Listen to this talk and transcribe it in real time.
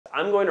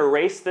I'm going to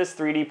race this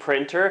 3D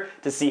printer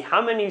to see how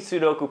many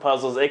Sudoku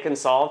puzzles it can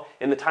solve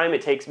in the time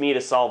it takes me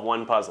to solve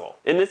one puzzle.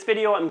 In this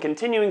video, I'm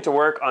continuing to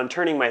work on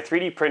turning my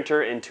 3D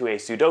printer into a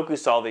Sudoku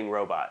solving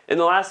robot. In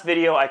the last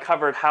video, I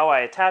covered how I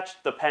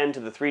attached the pen to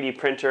the 3D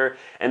printer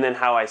and then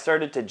how I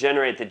started to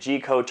generate the G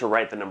code to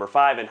write the number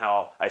 5 and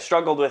how I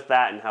struggled with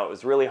that and how it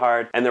was really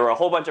hard. And there were a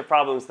whole bunch of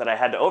problems that I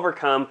had to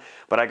overcome,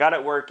 but I got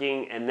it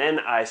working, and then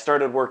I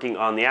started working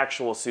on the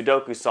actual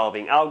Sudoku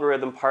solving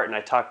algorithm part, and I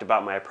talked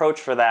about my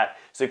approach for that.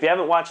 So if you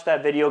haven't watched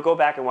that video, go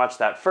back and watch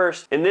that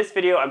first. In this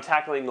video, I'm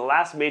tackling the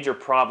last major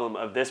problem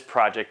of this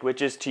project,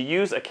 which is to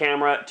use a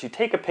camera to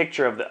take a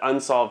picture of the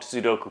unsolved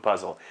Sudoku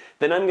puzzle.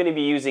 Then I'm going to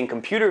be using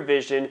computer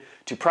vision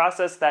to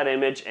process that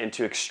image and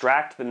to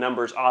extract the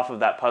numbers off of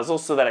that puzzle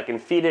so that I can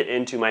feed it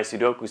into my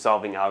Sudoku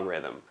solving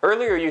algorithm.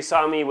 Earlier you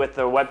saw me with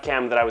the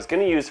webcam that I was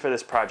going to use for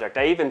this project.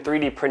 I even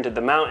 3D printed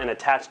the mount and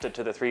attached it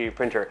to the 3D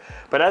printer.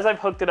 But as I've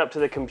hooked it up to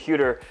the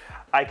computer,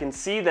 I can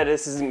see that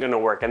this isn't going to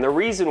work. And the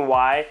reason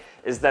why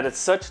is that it's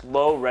such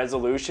low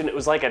resolution. It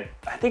was like I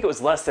think it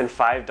was less than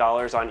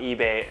 $5 on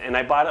eBay, and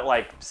I bought it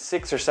like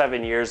 6 or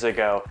 7 years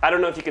ago. I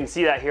don't know if you can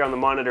see that here on the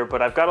monitor,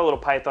 but I've got a little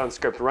Python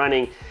script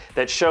running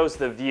that shows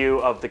the view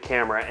of the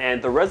camera, and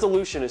the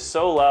resolution is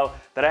so low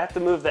that I have to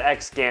move the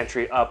X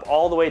gantry up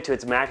all the way to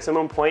its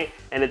maximum point,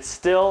 and it's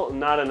still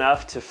not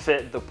enough to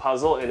fit the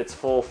puzzle in its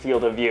full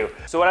field of view.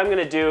 So what I'm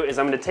gonna do is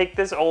I'm gonna take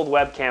this old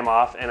webcam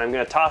off and I'm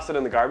gonna toss it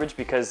in the garbage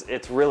because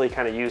it's really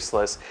kind of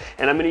useless.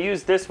 And I'm gonna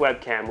use this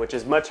webcam, which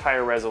is much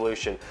higher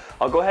resolution.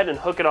 I'll go ahead and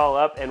hook it all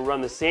up and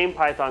run the same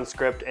Python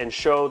script and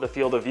show the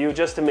field of view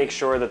just to make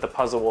sure that the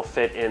puzzle will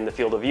fit in the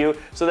field of view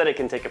so that it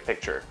can take a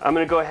picture. I'm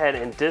gonna go ahead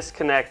and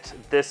disconnect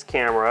this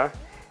camera,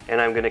 and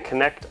I'm gonna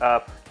connect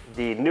up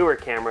the newer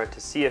camera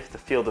to see if the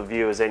field of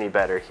view is any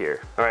better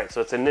here. All right,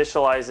 so it's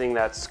initializing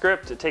that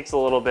script. It takes a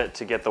little bit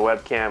to get the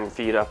webcam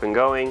feed up and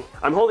going.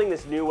 I'm holding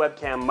this new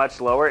webcam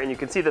much lower, and you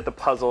can see that the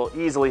puzzle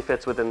easily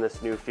fits within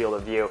this new field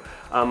of view.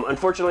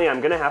 Unfortunately, I'm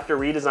gonna have to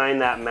redesign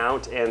that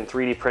mount and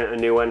 3D print a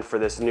new one for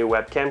this new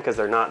webcam because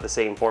they're not the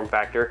same form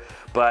factor,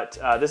 but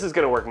this is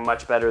gonna work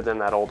much better than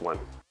that old one.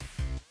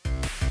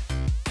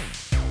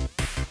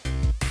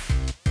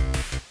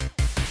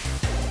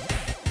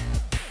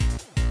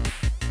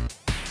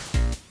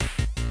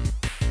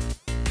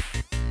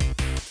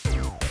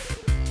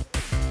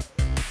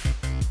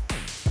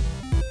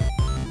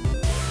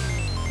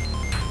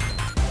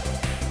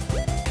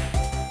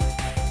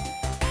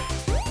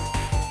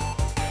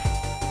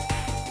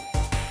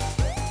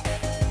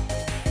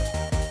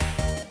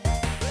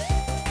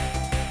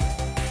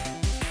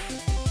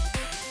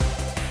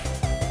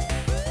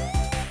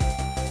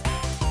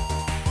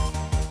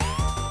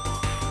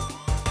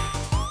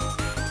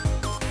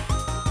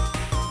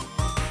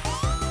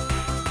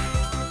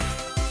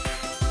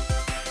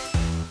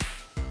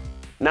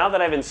 Now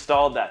that I've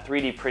installed that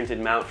 3D printed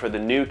mount for the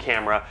new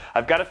camera,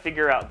 I've got to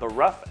figure out the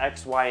rough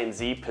X, Y, and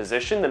Z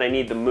position that I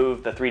need to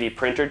move the 3D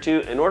printer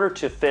to in order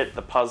to fit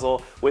the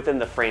puzzle within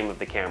the frame of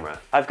the camera.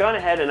 I've gone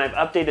ahead and I've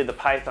updated the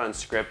Python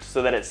script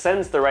so that it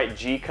sends the right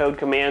G code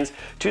commands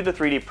to the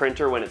 3D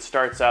printer when it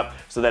starts up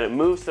so that it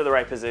moves to the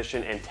right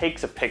position and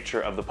takes a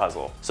picture of the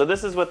puzzle. So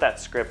this is what that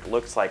script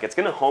looks like. It's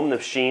going to home the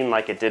machine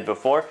like it did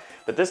before,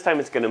 but this time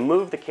it's going to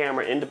move the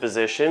camera into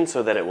position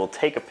so that it will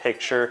take a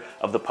picture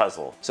of the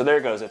puzzle. So there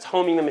it goes, it's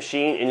homing the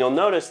machine, and you'll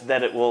notice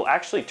that it will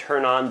actually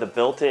turn on the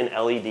built-in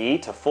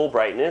LED to full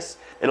brightness.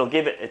 It'll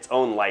give it its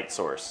own light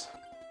source.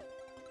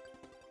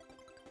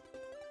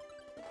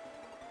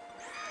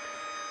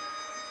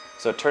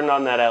 So it turned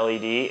on that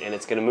LED and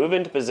it's going to move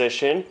into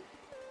position,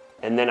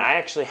 and then I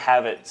actually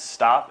have it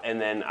stop, and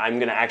then I'm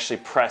going to actually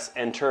press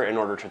enter in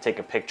order to take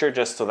a picture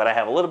just so that I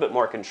have a little bit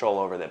more control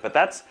over it. But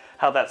that's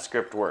how that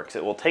script works.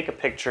 It will take a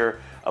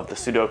picture of the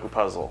Sudoku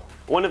puzzle.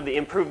 One of the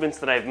improvements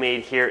that I've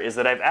made here is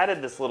that I've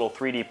added this little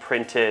 3D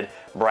printed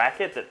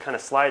bracket that kind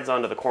of slides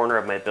onto the corner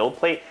of my build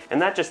plate,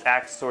 and that just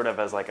acts sort of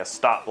as like a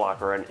stop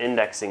block or an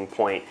indexing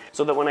point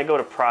so that when I go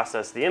to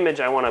process the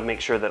image, I want to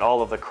make sure that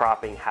all of the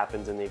cropping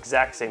happens in the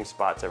exact same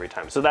spots every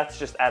time. So that's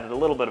just added a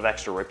little bit of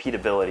extra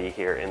repeatability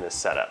here in this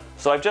setup.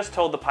 So I've just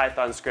told the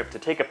Python script to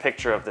take a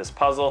picture of this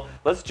puzzle.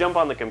 Let's jump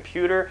on the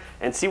computer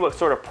and see what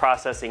sort of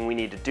processing we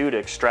need to do to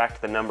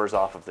extract the numbers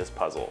off of this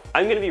puzzle.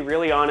 I'm going to be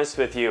really honest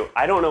with you.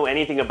 I don't know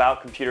anything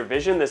about computer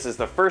vision. This is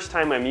the first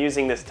time I'm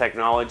using this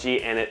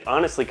technology, and it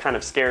honestly kind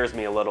of scares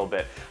me a little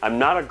bit. I'm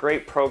not a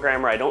great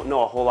programmer. I don't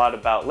know a whole lot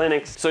about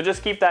Linux, so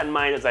just keep that in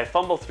mind as I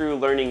fumble through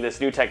learning this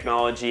new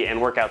technology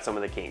and work out some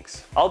of the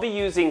kinks. I'll be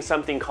using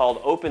something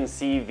called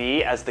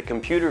OpenCV as the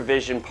computer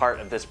vision part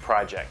of this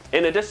project.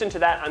 In addition to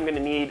that, I'm going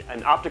to need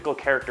an optical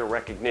character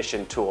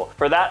recognition tool.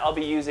 For that, I'll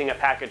be using a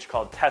package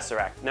called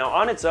Tesseract. Now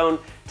on its own,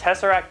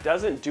 Tesseract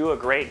doesn't do a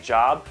great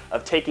job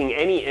of taking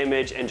any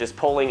image and just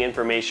pulling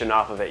information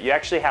off of it. You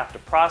actually have to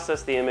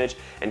process the image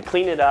and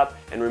clean it up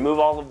and remove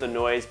all of the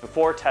noise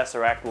before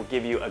Tesseract will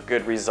give you a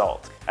good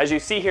result. As you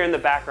see here in the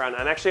background,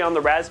 I'm actually on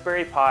the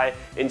Raspberry Pi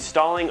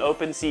installing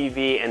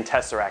OpenCV and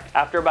Tesseract.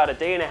 After about a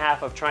day and a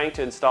half of trying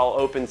to install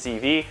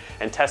OpenCV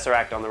and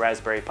Tesseract on the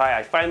Raspberry Pi,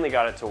 I finally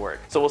got it to work.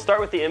 So we'll start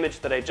with the image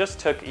that I just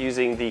took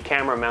using the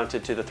camera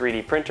mounted to the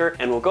 3D printer,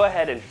 and we'll go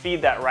ahead and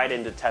feed that right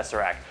into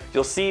Tesseract.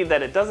 You'll see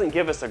that it doesn't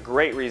give us a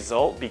great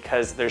result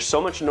because there's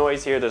so much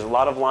noise here, there's a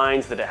lot of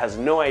lines that it has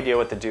no idea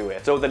what to do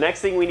with. So the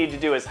next thing we need to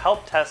do is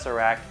help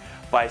Tesseract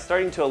by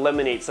starting to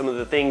eliminate some of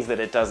the things that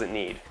it doesn't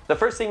need. The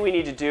first thing we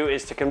need to do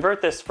is to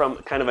convert this from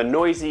kind of a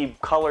noisy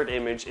colored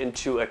image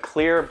into a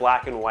clear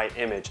black and white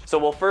image. So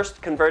we'll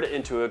first convert it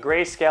into a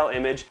grayscale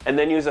image and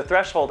then use a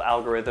threshold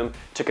algorithm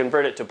to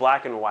convert it to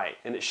black and white,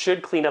 and it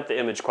should clean up the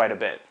image quite a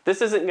bit.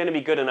 This isn't going to be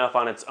good enough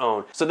on its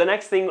own. So the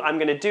next thing I'm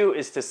going to do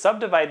is to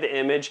subdivide the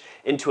image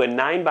into a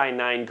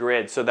 9x9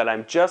 grid so that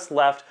I'm just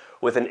left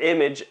with an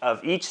image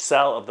of each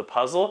cell of the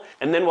puzzle,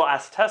 and then we'll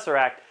ask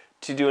Tesseract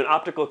to do an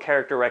optical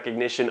character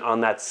recognition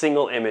on that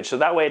single image. So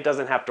that way it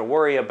doesn't have to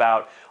worry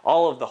about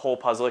all of the whole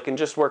puzzle. It can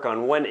just work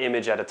on one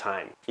image at a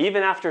time.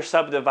 Even after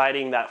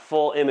subdividing that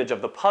full image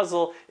of the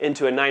puzzle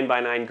into a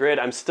 9x9 grid,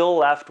 I'm still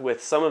left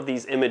with some of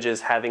these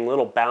images having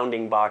little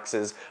bounding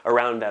boxes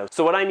around them.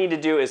 So what I need to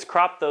do is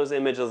crop those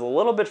images a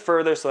little bit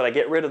further so that I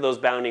get rid of those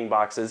bounding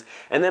boxes,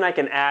 and then I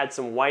can add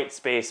some white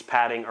space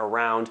padding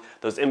around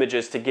those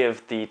images to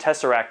give the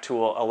Tesseract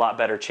tool a lot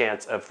better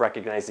chance of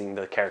recognizing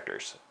the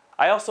characters.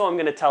 I also am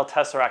going to tell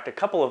Tesseract a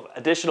couple of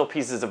additional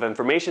pieces of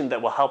information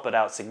that will help it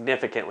out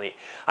significantly.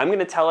 I'm going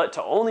to tell it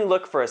to only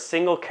look for a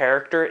single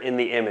character in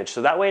the image,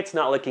 so that way it's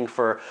not looking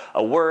for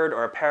a word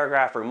or a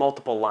paragraph or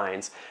multiple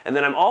lines. And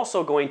then I'm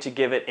also going to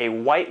give it a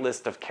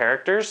whitelist of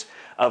characters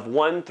of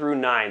 1 through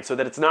 9, so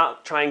that it's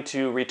not trying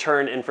to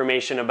return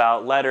information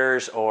about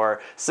letters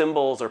or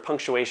symbols or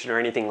punctuation or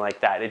anything like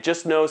that. It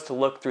just knows to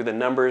look through the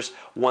numbers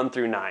 1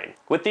 through 9.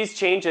 With these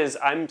changes,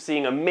 I'm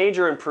seeing a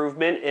major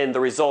improvement in the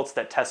results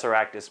that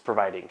Tesseract is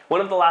providing.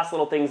 One of the last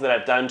little things that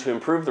I've done to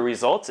improve the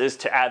results is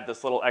to add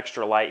this little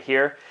extra light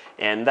here,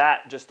 and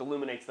that just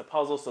illuminates the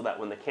puzzle so that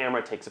when the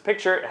camera takes a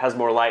picture, it has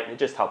more light and it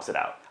just helps it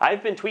out.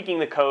 I've been tweaking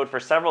the code for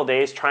several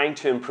days trying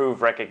to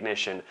improve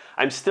recognition.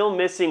 I'm still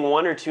missing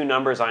 1 or 2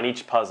 numbers on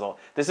each puzzle.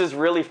 This is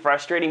really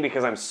frustrating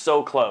because I'm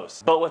so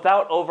close. But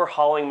without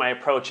overhauling my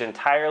approach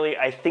entirely,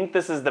 I think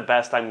this is the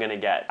best I'm gonna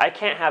get. I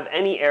can't have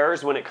any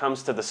errors when it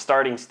comes to the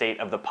starting state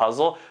of the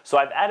puzzle, so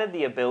I've added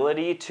the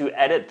ability to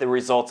edit the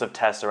results of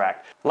Tesseract.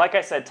 Like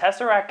I said,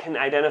 Tesseract can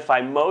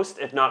identify most,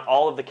 if not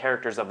all, of the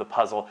characters of the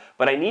puzzle,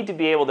 but I need to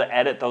be able to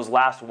edit those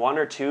last 1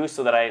 or 2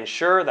 so that I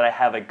ensure that I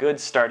have a good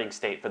starting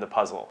state for the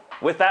puzzle.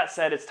 With that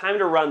said, it's time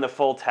to run the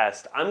full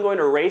test. I'm going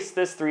to race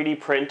this 3D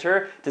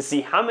printer to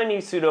see how many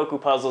Sudoku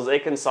puzzles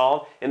it can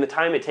solve in the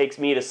time it takes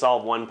me to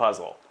solve one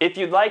puzzle. If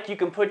you'd like, you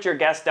can put your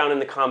guess down in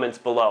the comments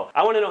below.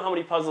 I want to know how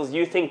many puzzles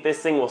you think this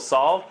thing will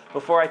solve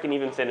before I can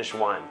even finish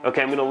one.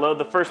 Okay, I'm going to load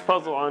the first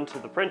puzzle onto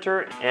the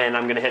printer, and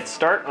I'm going to hit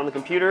start on the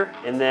computer,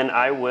 and then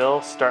I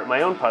will start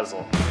my own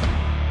puzzle.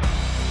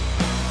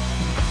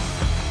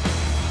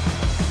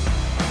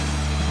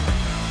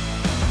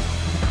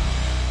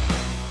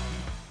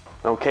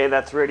 Okay,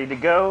 that's ready to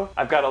go.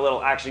 I've got a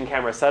little action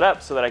camera set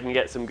up so that I can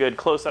get some good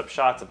close-up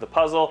shots of the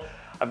puzzle.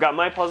 I've got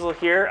my puzzle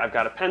here, I've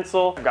got a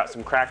pencil, I've got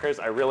some crackers.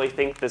 I really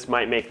think this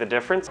might make the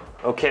difference.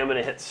 Okay, I'm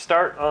gonna hit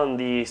start on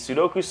the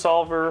Sudoku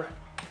solver.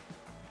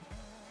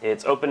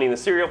 It's opening the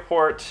serial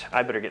port.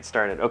 I better get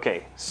started.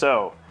 Okay,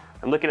 so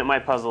I'm looking at my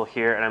puzzle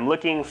here and I'm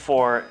looking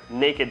for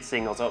naked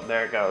singles. Oh,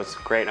 there it goes.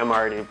 Great, I'm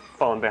already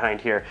falling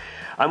behind here.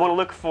 I wanna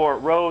look for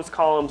rows,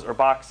 columns, or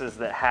boxes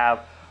that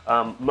have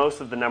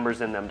most of the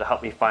numbers in them to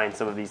help me find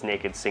some of these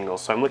naked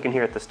singles. So I'm looking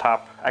here at this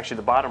top, actually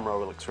the bottom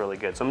row looks really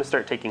good. So I'm gonna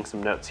start taking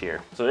some notes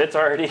here. So it's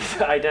already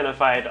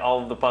identified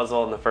all of the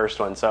puzzle in the first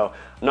one, so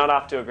I'm not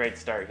off to a great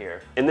start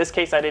here. In this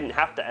case, I didn't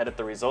have to edit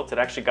the results. It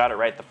actually got it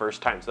right the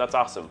first time, so that's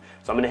awesome.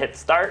 So I'm gonna hit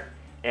start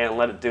and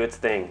let it do its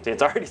thing.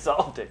 It's already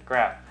solved it,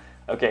 crap.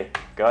 Okay,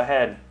 go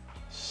ahead,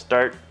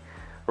 start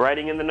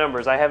writing in the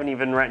numbers. I haven't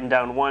even written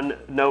down one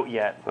note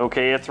yet.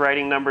 Okay, it's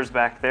writing numbers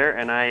back there,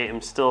 and I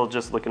am still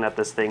just looking at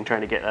this thing,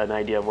 trying to get an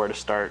idea of where to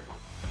start.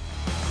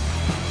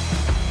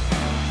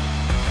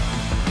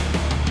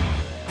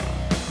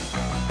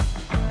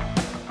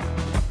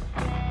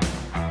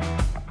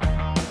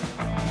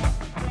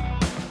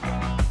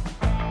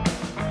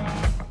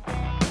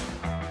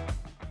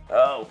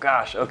 Oh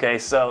gosh, okay,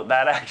 so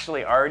that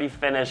actually already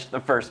finished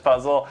the first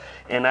puzzle,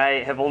 and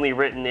I have only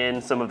written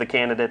in some of the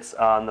candidates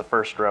on the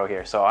first row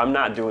here, so I'm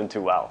not doing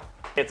too well.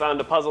 It's on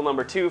to puzzle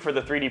number 2 for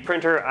the 3D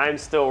printer. I'm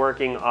still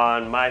working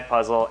on my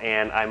puzzle,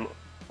 and I'm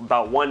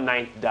about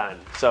 1/9 done.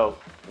 So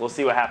We'll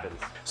see what happens.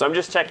 So I'm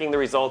just checking the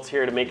results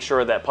here to make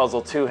sure that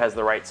puzzle 2 has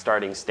the right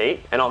starting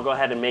state, and I'll go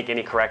ahead and make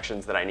any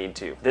corrections that I need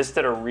to. This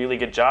did a really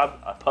good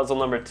job. Puzzle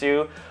number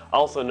 2,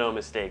 also no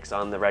mistakes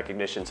on the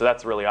recognition, so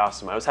that's really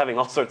awesome. I was having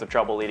all sorts of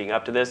trouble leading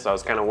up to this, so I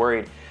was kind of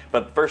worried,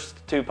 but the first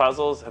 2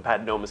 puzzles have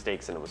had no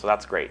mistakes in them, so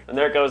that's great. And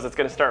there it goes. It's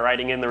going to start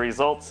writing in the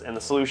results and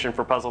the solution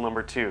for puzzle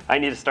number 2. I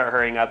need to start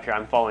hurrying up here.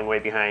 I'm falling way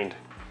behind.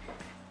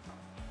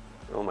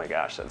 Oh my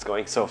gosh, that's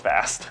going so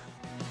fast.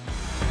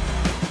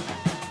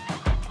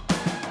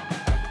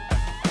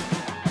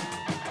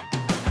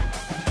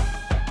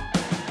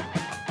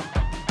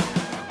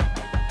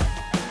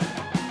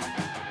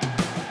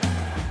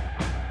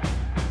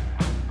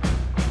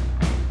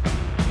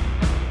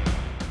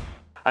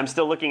 I'm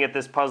still looking at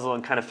this puzzle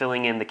and kind of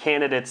filling in the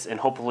candidates and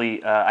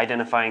hopefully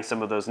identifying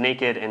some of those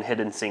naked and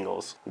hidden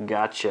singles.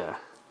 Gotcha.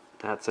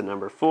 That's a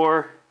number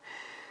 4.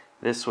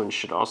 This one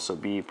should also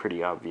be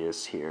pretty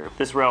obvious here.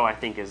 This row, I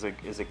think, is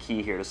a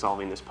key here to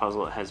solving this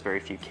puzzle. It has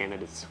very few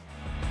candidates.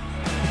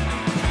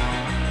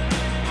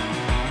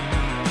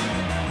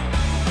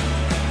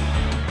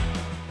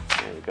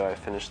 I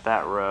finished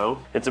that row.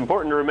 It's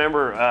important to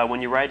remember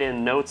when you write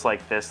in notes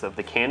like this of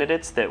the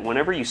candidates that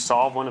whenever you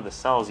solve one of the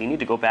cells, you need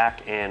to go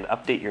back and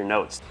update your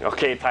notes.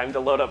 Okay, time to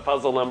load up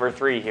puzzle number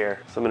 3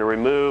 here. So I'm going to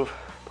remove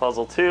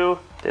puzzle 2.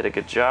 Did a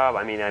good job.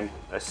 I mean, I'm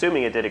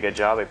assuming it did a good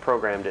job. I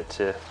programmed it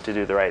to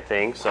do the right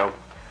thing. So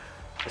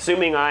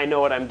assuming I know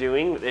what I'm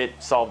doing, it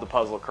solved the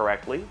puzzle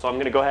correctly. So I'm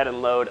going to go ahead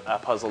and load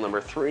puzzle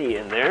number 3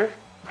 in there.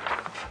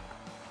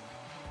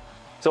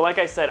 So like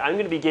I said, I'm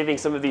going to be giving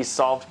some of these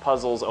solved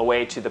puzzles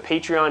away to the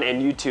Patreon and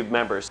YouTube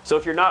members. So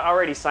if you're not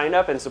already signed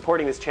up and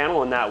supporting this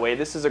channel in that way,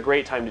 this is a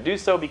great time to do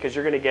so because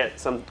you're going to get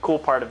some cool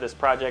part of this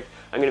project.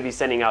 I'm going to be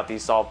sending out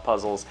these solved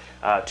puzzles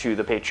to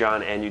the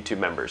Patreon and YouTube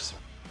members.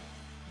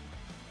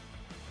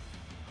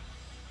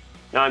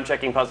 Now I'm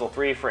checking puzzle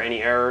 3 for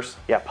any errors.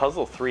 Yeah,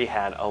 puzzle 3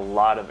 had a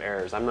lot of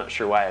errors. I'm not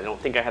sure why. I don't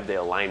think I have the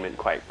alignment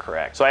quite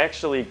correct. So I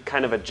actually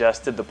kind of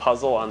adjusted the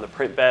puzzle on the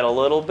print bed a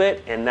little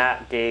bit, and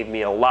that gave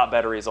me a lot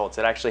better results.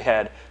 It actually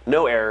had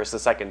no errors the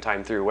second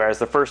time through, whereas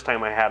the first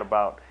time I had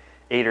about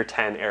 8 or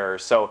 10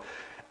 errors. So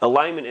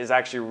alignment is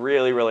actually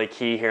really, really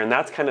key here, and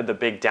that's kind of the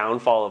big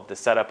downfall of the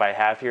setup I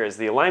have here is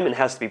the alignment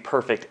has to be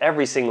perfect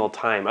every single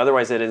time,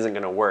 otherwise it isn't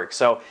going to work.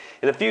 So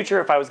in the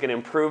future, if I was going to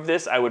improve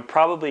this, I would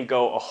probably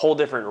go a whole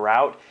different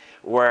route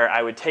where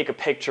I would take a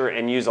picture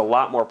and use a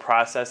lot more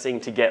processing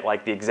to get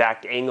like the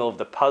exact angle of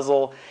the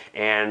puzzle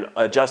and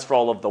adjust for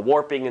all of the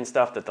warping and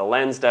stuff that the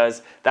lens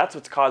does. That's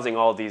what's causing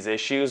all of these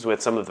issues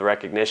with some of the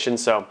recognition.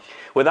 So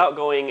without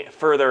going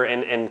further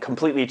and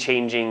completely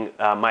changing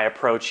my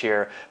approach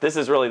here, this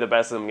is really the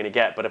best that I'm going to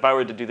get. But if I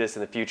were to do this in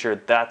the future,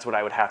 that's what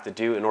I would have to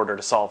do in order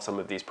to solve some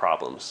of these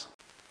problems.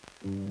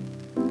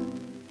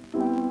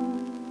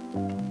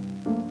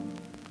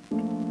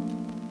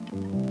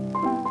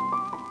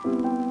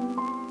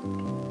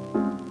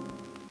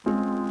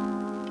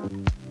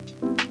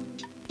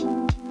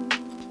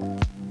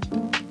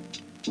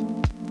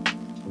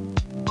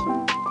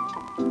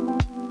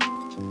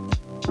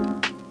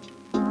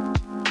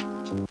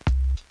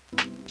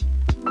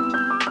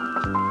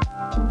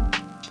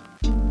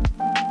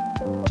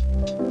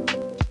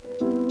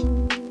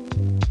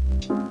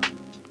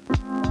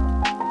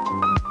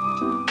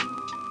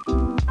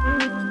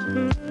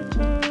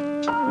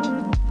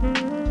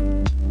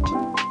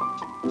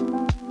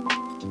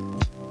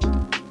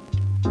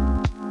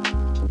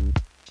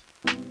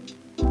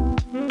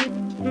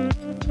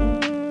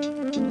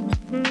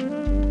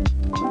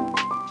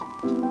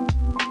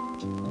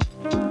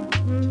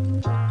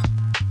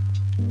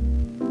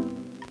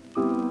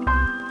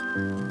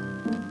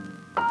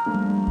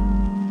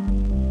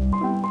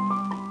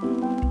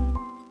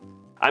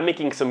 I'm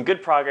making some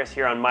good progress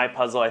here on my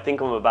puzzle. I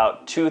think I'm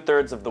about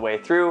 2/3 of the way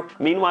through.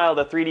 Meanwhile,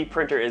 the 3D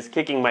printer is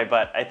kicking my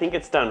butt. I think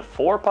it's done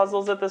 4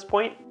 puzzles at this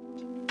point.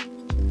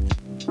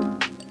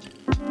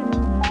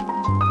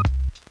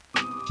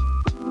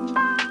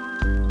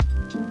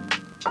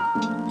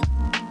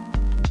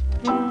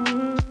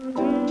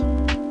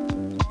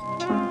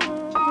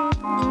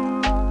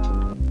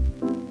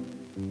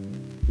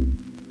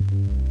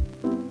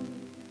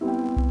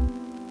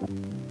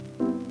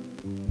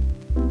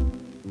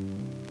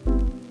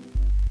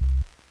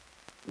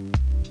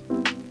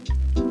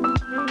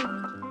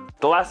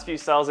 The last few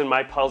cells in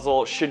my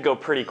puzzle should go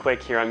pretty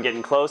quick here. I'm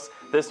getting close.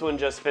 This one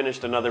just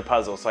finished another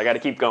puzzle, so I gotta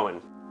keep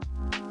going.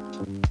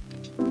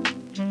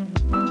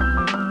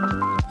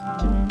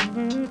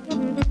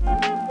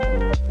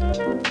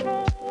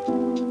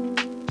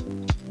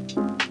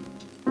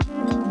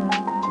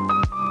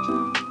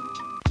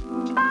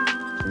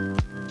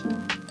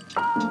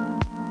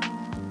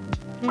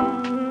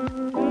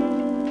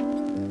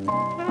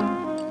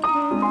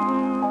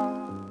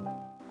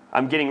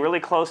 I'm getting really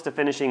close to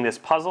finishing this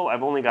puzzle.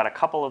 I've only got a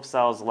couple of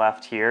cells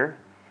left here.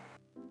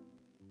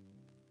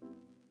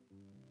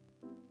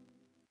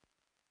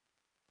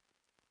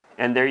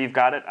 And there you've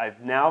got it. I've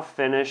now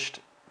finished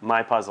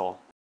my puzzle.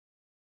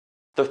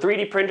 The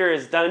 3D printer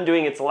is done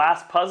doing its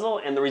last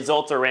puzzle and the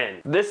results are in.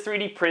 This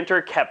 3D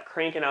printer kept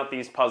cranking out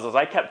these puzzles.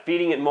 I kept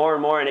feeding it more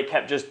and more and it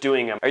kept just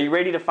doing them. Are you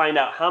ready to find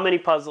out how many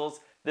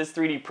puzzles this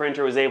 3D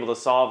printer was able to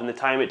solve in the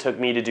time it took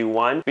me to do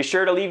one? Be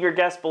sure to leave your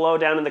guess below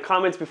down in the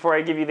comments before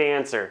I give you the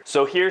answer.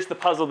 So here's the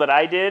puzzle that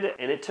I did,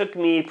 and it took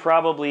me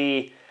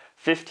probably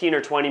 15 or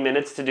 20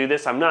 minutes to do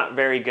this. I'm not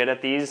very good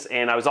at these,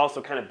 and I was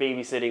also kind of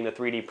babysitting the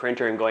 3D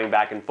printer and going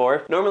back and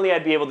forth. Normally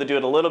I'd be able to do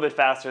it a little bit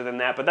faster than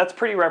that, but that's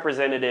pretty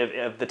representative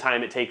of the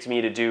time it takes me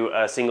to do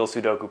a single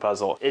Sudoku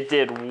puzzle. It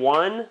did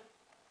 1,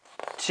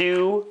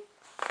 2,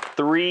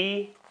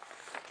 3,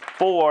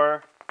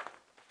 4,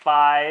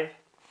 5,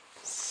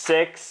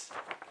 6,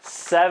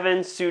 7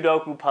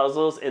 Sudoku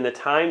puzzles in the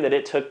time that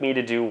it took me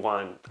to do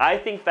one. I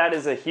think that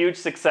is a huge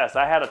success.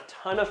 I had a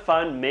ton of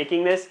fun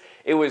making this.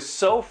 It was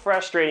so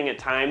frustrating at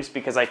times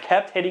because I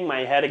kept hitting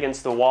my head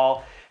against the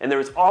wall and there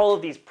was all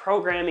of these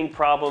programming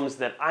problems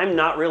that I'm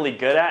not really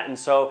good at, and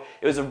so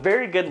it was a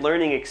very good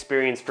learning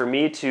experience for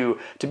me to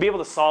be able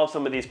to solve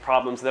some of these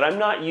problems that I'm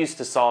not used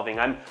to solving.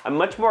 I'm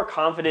much more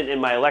confident in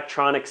my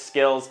electronic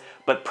skills,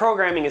 but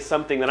programming is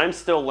something that I'm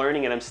still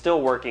learning and I'm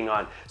still working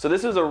on. So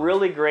this was a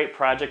really great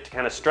project to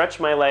kind of stretch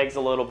my legs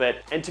a little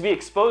bit and to be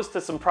exposed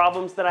to some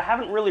problems that I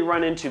haven't really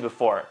run into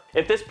before.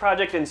 If this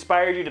project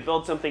inspired you to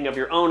build something of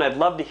your own, I'd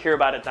love to hear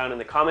about it down in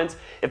the comments.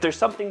 If there's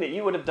something that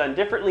you would have done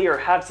differently or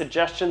have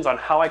suggestions on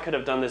how I could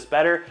have done this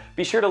better,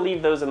 be sure to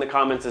leave those in the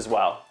comments as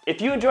well. If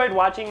you enjoyed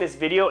watching this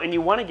video and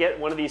you want to get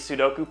one of these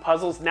Sudoku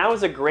puzzles, now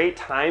is a great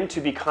time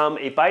to become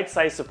a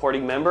bite-sized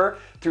supporting member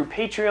through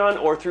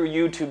Patreon or through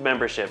YouTube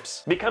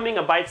memberships. Becoming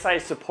a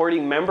bite-sized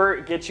supporting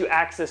member gets you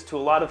access to a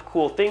lot of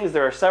cool things.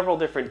 There are several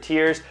different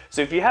tiers,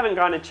 so if you haven't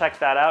gone and checked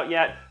that out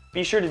yet,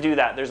 be sure to do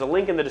that. There's a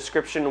link in the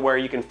description where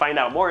you can find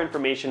out more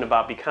information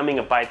about becoming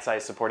a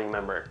Bite-Size supporting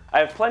member. I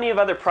have plenty of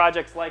other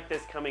projects like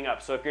this coming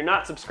up, so if you're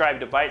not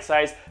subscribed to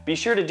Bite-Size, be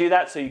sure to do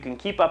that so you can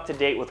keep up to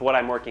date with what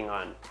I'm working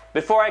on.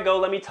 Before I go,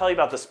 let me tell you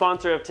about the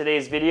sponsor of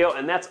today's video,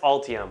 and that's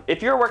Altium.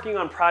 If you're working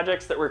on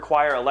projects that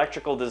require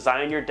electrical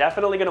design, you're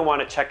definitely going to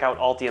want to check out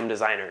Altium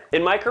Designer.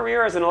 In my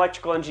career as an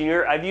electrical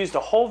engineer, I've used a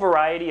whole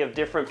variety of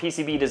different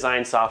PCB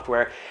design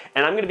software,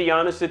 and I'm going to be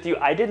honest with you,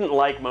 I didn't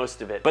like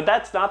most of it. But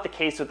that's not the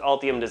case with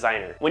Altium Designer.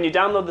 When you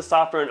download the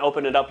software and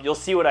open it up, you'll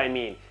see what I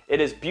mean.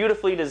 It is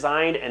beautifully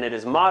designed and it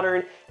is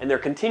modern, and they're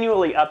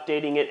continually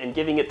updating it and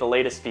giving it the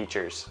latest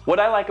features. What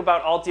I like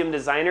about Altium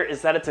Designer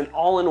is that it's an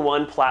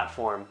all-in-one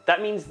platform.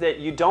 That means that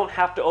you don't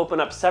have to open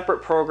up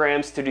separate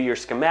programs to do your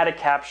schematic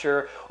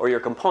capture or your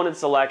component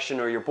selection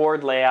or your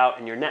board layout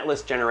and your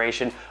netlist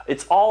generation.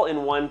 It's all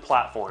in one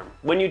platform.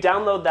 When you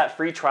download that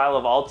free trial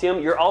of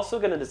Altium, you're also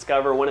going to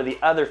discover one of the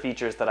other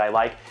features that I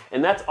like,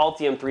 and that's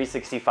Altium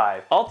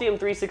 365. Altium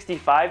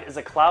 365 is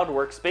a cloud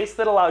workspace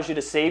that allows you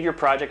to save your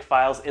project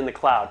files in the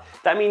cloud.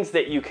 That means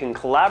that you can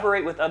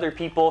collaborate with other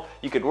people,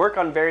 you could work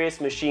on various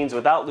machines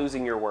without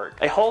losing your work.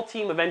 A whole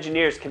team of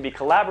engineers can be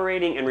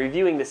collaborating and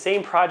reviewing the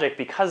same project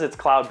because it's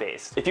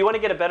cloud-based. If you want to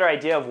get a better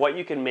idea of what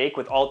you can make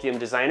with Altium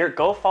Designer,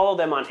 go follow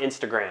them on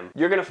Instagram.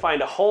 You're going to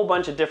find a whole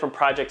bunch of different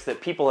projects that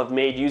people have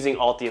made using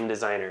Altium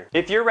Designer.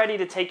 If you're ready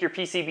to take your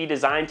PCB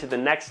design to the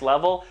next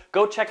level,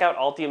 go check out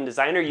Altium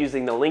Designer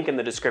using the link in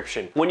the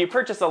description. When you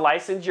purchase a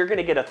license, you're going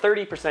to get a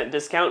 30%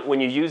 discount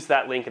when you use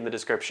that link in the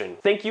description.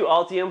 Thank you,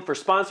 Altium, for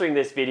sponsoring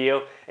this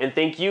video, and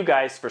thank you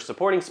guys for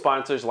supporting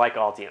sponsors like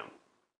Altium.